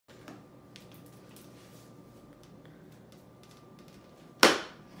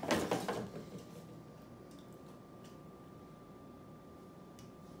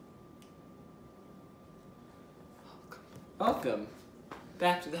Welcome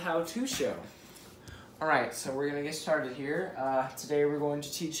back to the how-to show. Alright, so we're going to get started here. Today we're going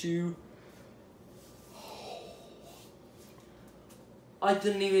to teach you... I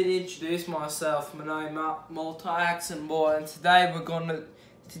didn't even introduce myself. My name is Multi-Accent Boy, and today we're going to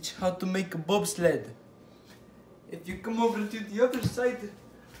teach how to make a bobsled. If you come over to the other side,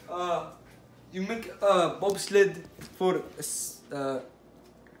 you make a bobsled for a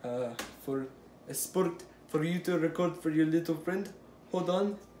sport for you to record for your little friend. Hold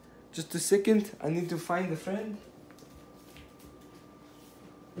on, just a second. I need to find the friend.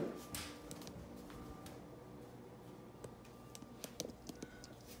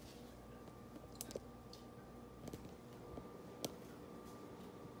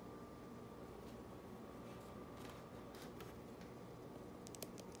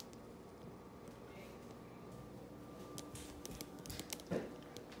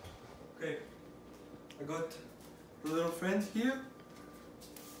 Okay, I got the little friend here,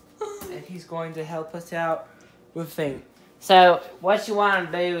 and he's going to help us out with things. So what you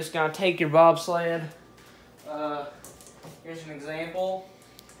want to do is going to take your bobsled. Here's an example,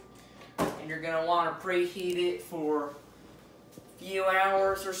 and you're going to want to preheat it for a few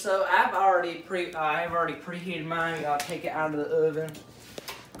hours or so. I've already preheated mine. I'll take it out of the oven.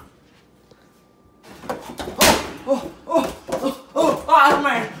 Oh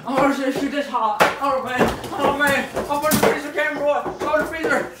man! Oh, this is hot! Oh man! Oh man! Open the freezer, camera boy! Open the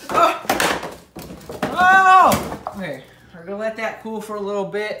freezer! Oh! Okay, we're gonna let that cool for a little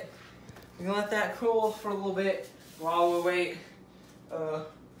bit. While we wait. We're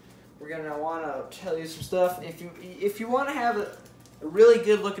gonna want to tell you some stuff. If you want to have a really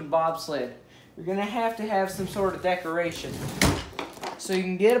good looking bobsled, you're gonna have to have some sort of decoration. So you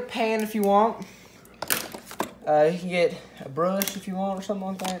can get a pan if you want. You can get a brush if you want or something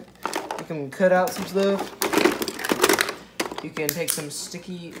like that. You can cut out some stuff. You can take some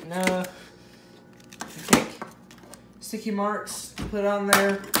sticky marks to put on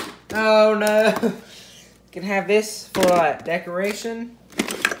there. Oh no! You can have this for like decoration.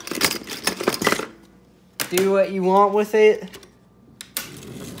 Do what you want with it.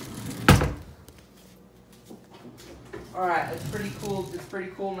 Alright, it's pretty cool. It's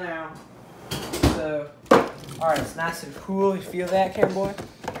pretty cool now. So, alright, it's nice and cool. You feel that, camera boy?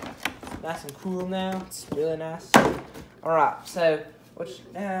 It's nice and cool now. It's really nice. Alright, so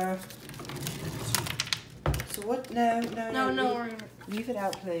now? So what? No. Leave it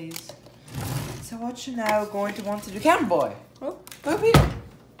out, please. So what you now going to want to do, camera boy? Oh, over here.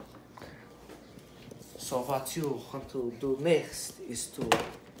 So what you want to do next is to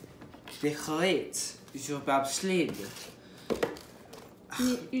decorate your bobsled.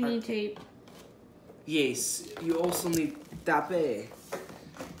 You need tape. Yes, you also need tape.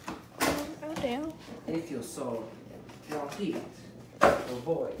 Oh damn. If you so want it, oh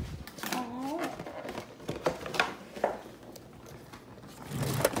boy. Oh.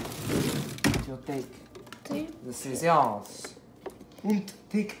 You take Tape. the scissors and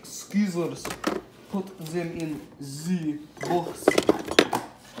take scissors. Put them in the box.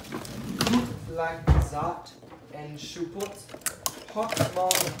 Put like that, and you put hot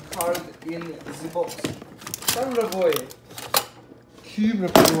card in the box. Camera boy. Camera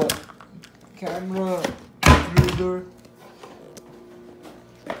intruder.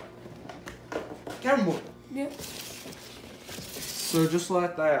 Camera boy. Yeah. So just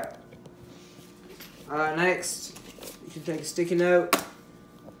like that. Next, you can take a sticky note.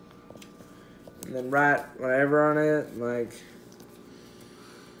 And then write whatever on it, like,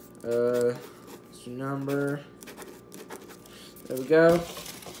 what's your number? There we go.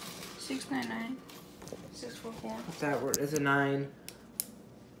 699. 644. If that word is a 9.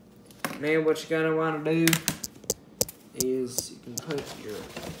 Then what you're gonna want to do is you can put your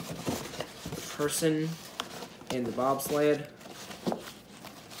person in the bobsled.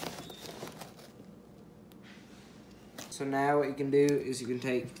 So now what you can do is you can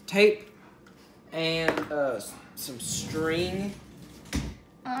take tape and some string.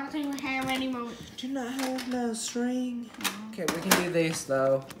 I don't think we have any more. Do you not have no string? No. Okay, we can do this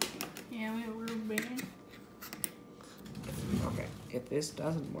though. Yeah, we have a real big. Okay, if this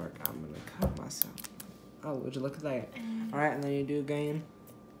doesn't work, I'm gonna cut myself. Oh, would you look at that? Alright, and then you do again.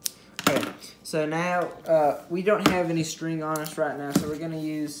 Okay, so now we don't have any string on us right now, so we're gonna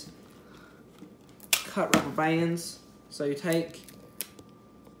use cut rubber bands. So you take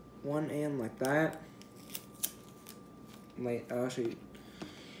one end like that. Wait, I'll show you.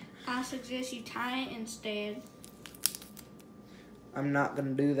 I suggest you tie it instead. I'm not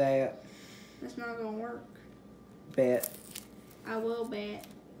gonna do that. That's not gonna work. Bet. I will bet.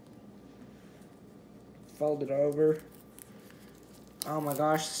 Fold it over. Oh my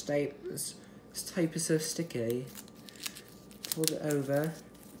gosh, this tape is so sticky. Hold it over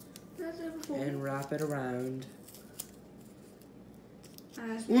and wrap it around.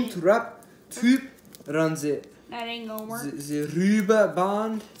 Und wrap Typ ran the That ain't gonna work. the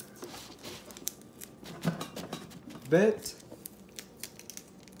Rüberband. Bet.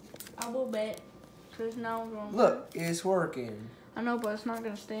 I will bet. Cause now we're gonna Look, it's working. I know, but it's not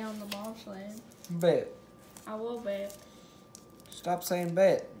gonna stay on the bobsled. Bet. I will bet. Stop saying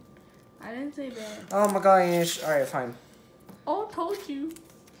bet. I didn't say bet. Oh my gosh. Alright, fine. Oh, I told you.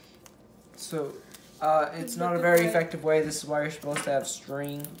 So, it's not a very effective way. This is why you're supposed to have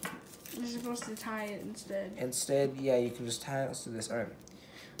string. You're supposed to tie it instead. Instead, yeah, you can just tie it to this. Alright.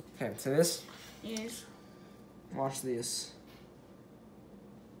 Okay, so this. Yes. Watch this.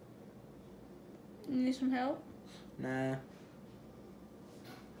 You need some help? Nah.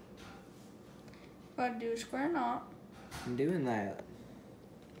 Gotta do a square knot. I'm doing that.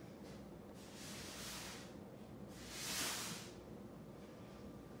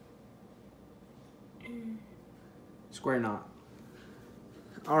 Square knot.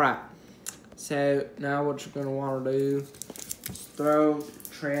 Alright. So now what you're gonna want to do is throw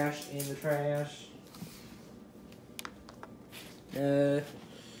trash in the trash.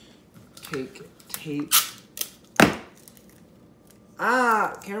 Take tape.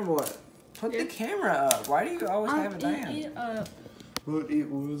 Camera boy. Put the camera up. Why do you always have it down? It up. But it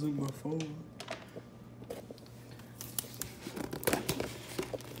wasn't my phone.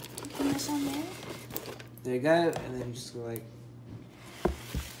 Put this on there. There you go, and then you just go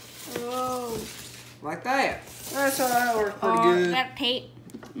Whoa. like that. That's how that works pretty good. That tape.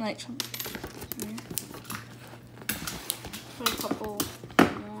 Like some. Put a couple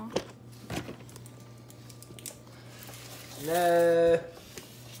more. No.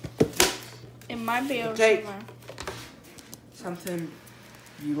 It might be able Tape. to. Something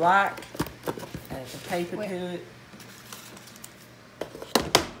you like, and tape it to it.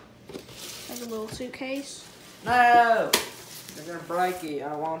 Like a little suitcase. No! They're gonna break it. I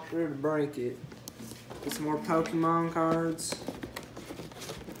don't want you to break it. Get some more Pokemon cards.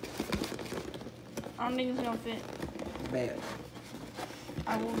 I don't think it's gonna fit. Bet.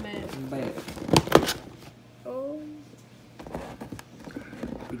 I will bet. Bet. Oh.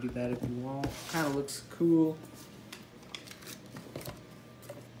 You do that if you want. Kind of looks cool.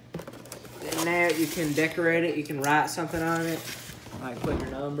 And now you can decorate it. You can write something on it, like put your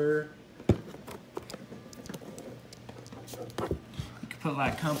number. You can put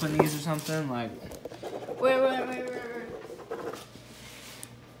like companies or something, like. Wait.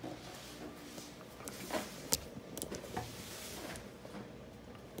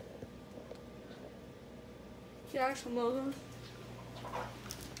 You like some logos?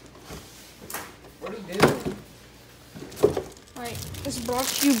 What are you doing? Like, it's brought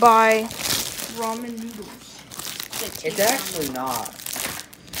to you by ramen noodles. It's actually not.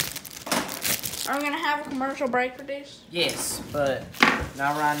 Are we gonna have a commercial break for this? Yes, but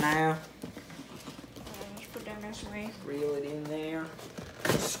not right now. Let's put down this way. Reel it in there.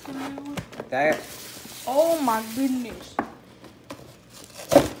 Like that. Oh my goodness.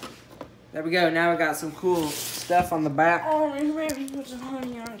 There we go. Now we got some cool stuff on the back. Oh, and maybe put some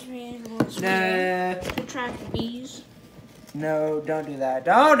honey on its handles. No. To attract the bees. No, don't do that.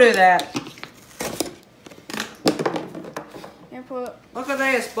 Don't do that. And put. Look at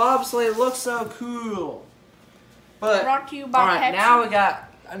this bobsled. It looks so cool. But Brought to you by all right, Pepsi. now we got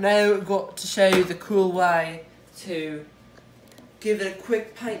to show you the cool way to give it a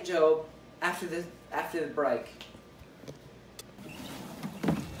quick paint job after the break.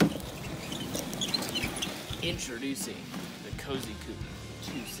 Introducing the Cozy Coupe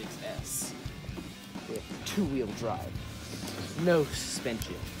 26S with two-wheel drive, no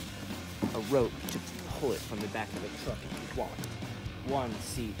suspension, a rope to pull it from the back of the truck if you want, one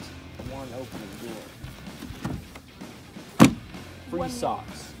seat, one opening door, free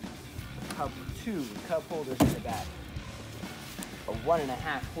socks, two cup holders in the back, a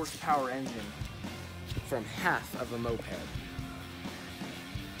 1.5 horsepower engine from half of a moped,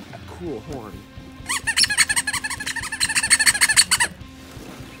 a cool horn,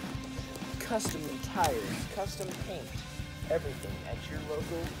 custom tires, custom paint, everything at your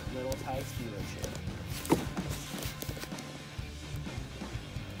local Little Tikes dealership.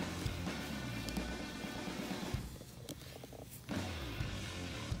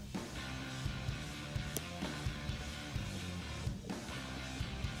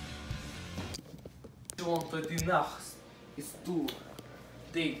 Die nacht is too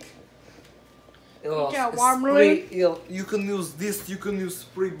thick. You can use this, you can use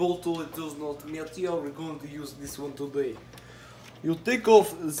spray bottle, it does not matter. We're going to use this one today. You take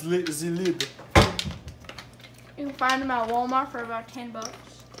off the lid. You can find them at Walmart for about $10.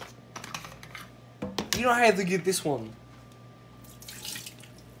 You don't have to get this one.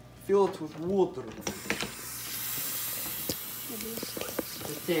 Fill it with water.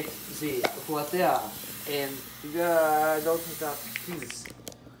 You take the water and don't take that, please.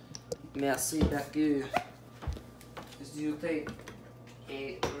 Merci beaucoup. You take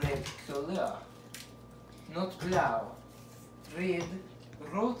a red color, not blau, red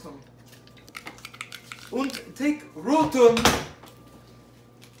rotum. Und take rotum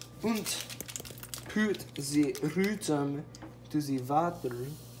und put the rotum to the water.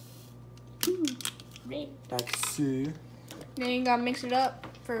 Red. Like so. Then you gotta mix it up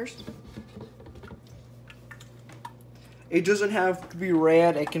first. It doesn't have to be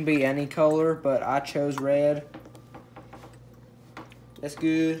red, it can be any color, but I chose red. That's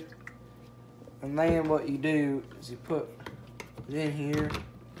good. And then what you do is you put it in here.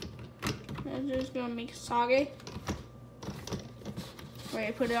 I'm just gonna make it soggy.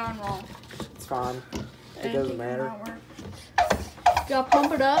 Wait, put it on wrong. It's fine. It doesn't matter. You gotta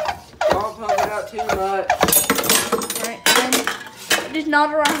pump it up. Don't pump it up too much. Right, and then just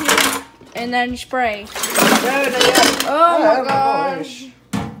knot it around here. And then spray. Oh my gosh.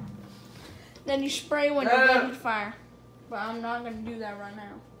 Then you spray when you're ready to fire. But I'm not gonna do that right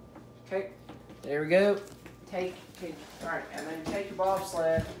now. Okay, there we go. Take, alright, and then you take your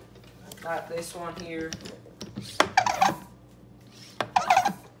bobsled, like this one here.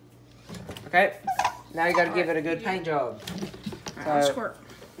 Okay, now you gotta give it a good paint job. Alright, I'll squirt.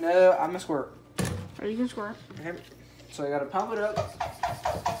 No, I'm gonna squirt. Or you can squirt. Okay, so you gotta pump it up.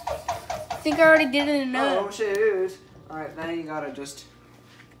 I think I already did it enough. Oh, shoot. Alright, now you gotta just...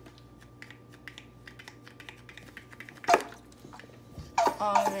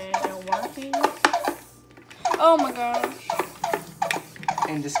 Oh, they're working. Oh my gosh.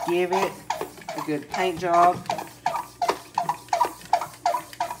 And just give it a good paint job.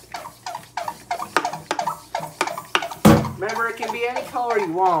 Remember, it can be any color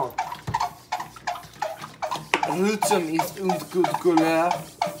you want. Rotum is une good color.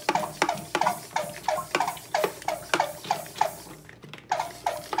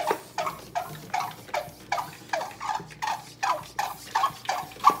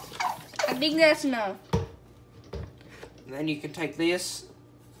 I think that's enough. And then you can take this,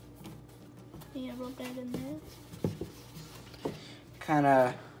 Yeah, rub that in there. kind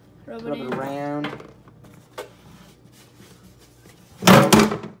of Rub rub it it in. around.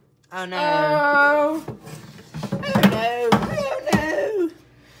 Oh no. Oh. Oh no. Oh no.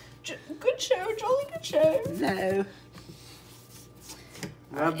 Good show, Jolly, good show. No.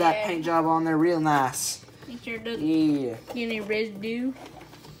 Rub that paint job on there real nice. Make sure it doesn't Yeah. get any residue.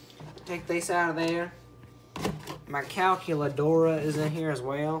 Take this out of there. My calculadora is in here as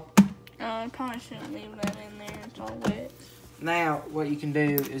well. I probably shouldn't leave that in there. It's all wet. Now, what you can do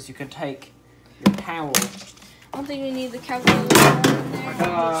is you can take your towel. I don't think we need the calculator in there. Oh my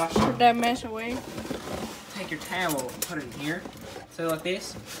gosh. Just put that mess away. Take your towel and put it in here. So like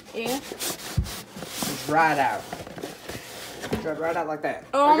this. Yeah. Just dry it out. Dry it out like that.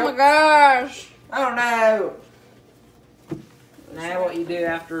 Oh There you my go. gosh. Oh no! Now what you do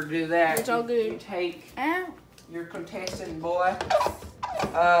after you do that, It's all good. you take Ow. your contestant boy.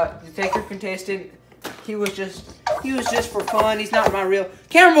 You take your contestant. He was just for fun. He's not my real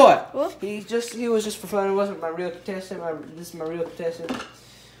camera boy. What? He was just for fun. It wasn't my real contestant. This is my real contestant.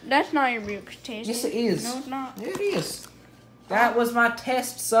 That's not your real contestant. Yes, it is. No, it's not. It is. That was my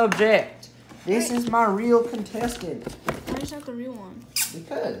test subject. This is my real contestant. Why is that the real one?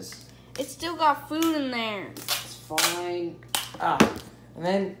 Because It's still got food in there. it's fine. Ah, and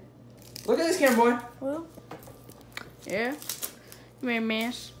then look at this camera boy. Well, yeah. Come here,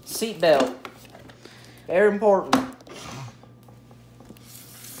 miss. Seatbelt. Very important.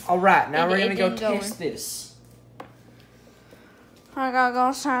 Alright, now we're gonna go test this. I gotta go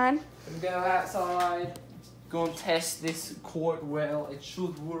outside. Go outside. Go and test this quite well. It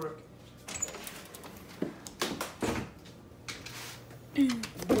should work.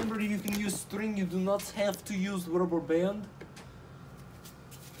 Remember, you can use string. You do not have to use rubber band.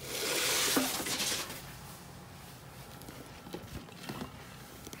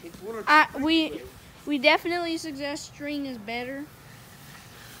 It works. We definitely suggest string is better.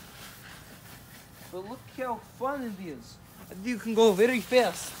 But look how fun it is. And you can go very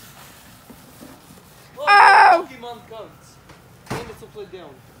fast. Oh! Pokemon comes. And it's upside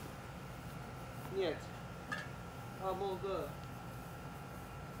down. Нет.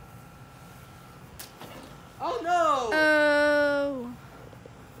 Oh no! Oh.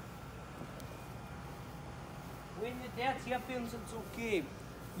 When you that happens, it's okay.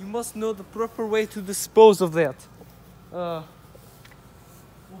 You must know the proper way to dispose of that. We'll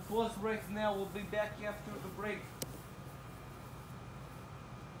pause right now. We'll be back after the break.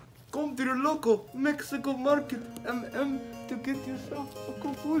 Come to the local Mexico market, to get yourself a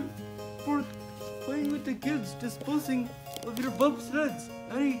cool for playing with the kids, disposing of your bobsleds,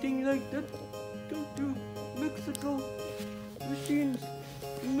 anything like that. Go to Mexico machines,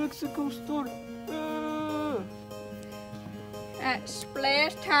 Mexico store. At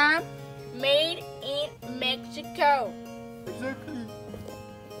Splash Time, made in Mexico. Exactly.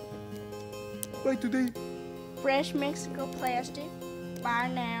 By today. Fresh Mexico plastic. Buy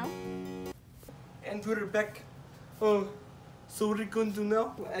now. And we're back. So we're going to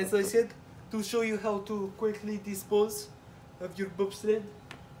now, as I said, to show you how to quickly dispose of your bobsled.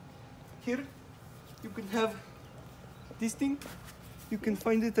 Here, you can have this thing. You can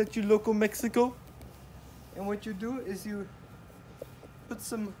find it at your local Mexico. And what you do is you put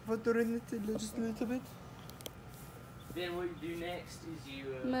some water in it, just a little bit. Then what you do next is you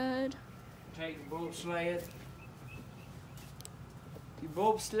Mud. take the bobsled. You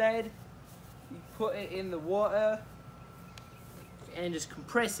bobsled, you put it in the water, and just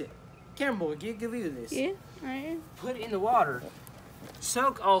compress it. Campbell, give you this. Yeah, right here. Put it in the water.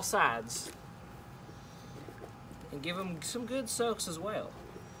 Soak all sides. And give them some good soaks as well.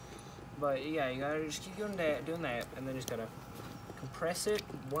 But yeah, you gotta just keep doing that, and then just gotta compress it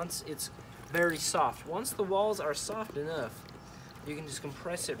once it's very soft. Once the walls are soft enough, you can just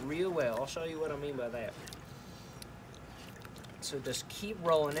compress it real well. I'll show you what I mean by that. So just keep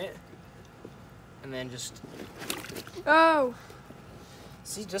rolling it, and then just, Oh,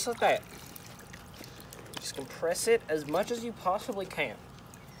 see, just like that. Just compress it as much as you possibly can.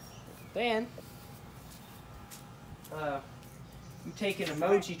 Then, you take an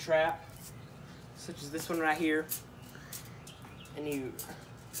emoji trap, such as this one right here, and you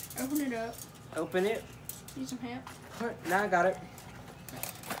open it up. open it. Need some help? Now I got it.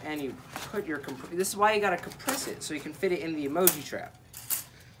 And you put your, this is why you gotta compress it, so you can fit it in the emoji trap.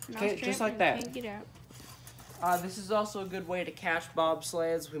 Okay, just like that. Can't get out. This is also a good way to catch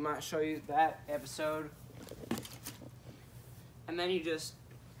bobsleds. We might show you that episode. And then you just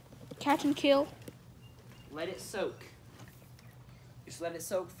Catch and kill. let it soak. Just let it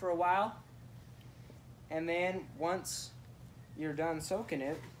soak for a while. And then once you're done soaking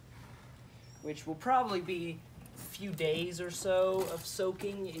it, which will probably be a few days or so of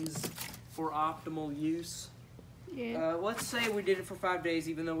soaking is for optimal use. Yeah. Let's say we did it for 5 days,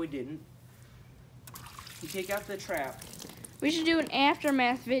 even though we didn't. You take out the trap. We should do an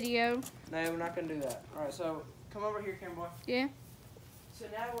aftermath video. No, we're not going to do that. Alright, so come over here, Cameron boy. Yeah. So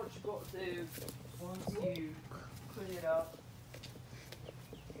now what you got to do, once you put it up,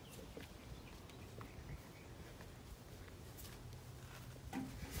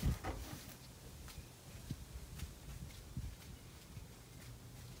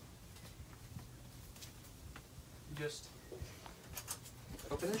 just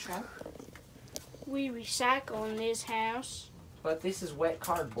open the trap. We recycle in this house. But this is wet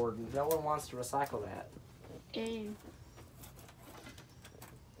cardboard, and no one wants to recycle that. Ew.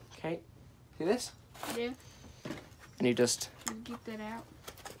 Okay, see this? Yeah. And you just Get that out.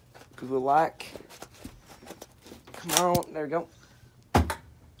 go like. Come on, there we go.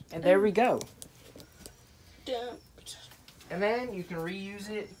 And there we go. Dumped. And then you can reuse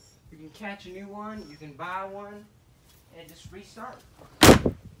it. You can catch a new one. You can buy one, and just restart.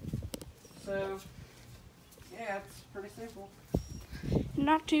 So, yeah, it's pretty simple.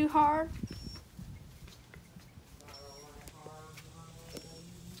 Not too hard.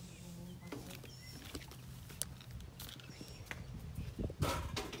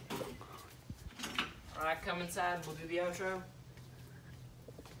 Alright, come inside and we'll do the outro.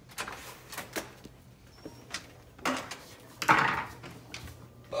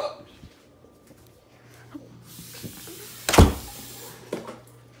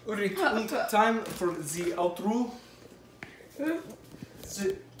 Alright, time for the outro.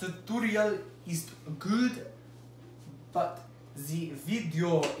 The tutorial is good, but the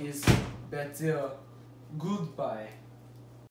video is better. Goodbye.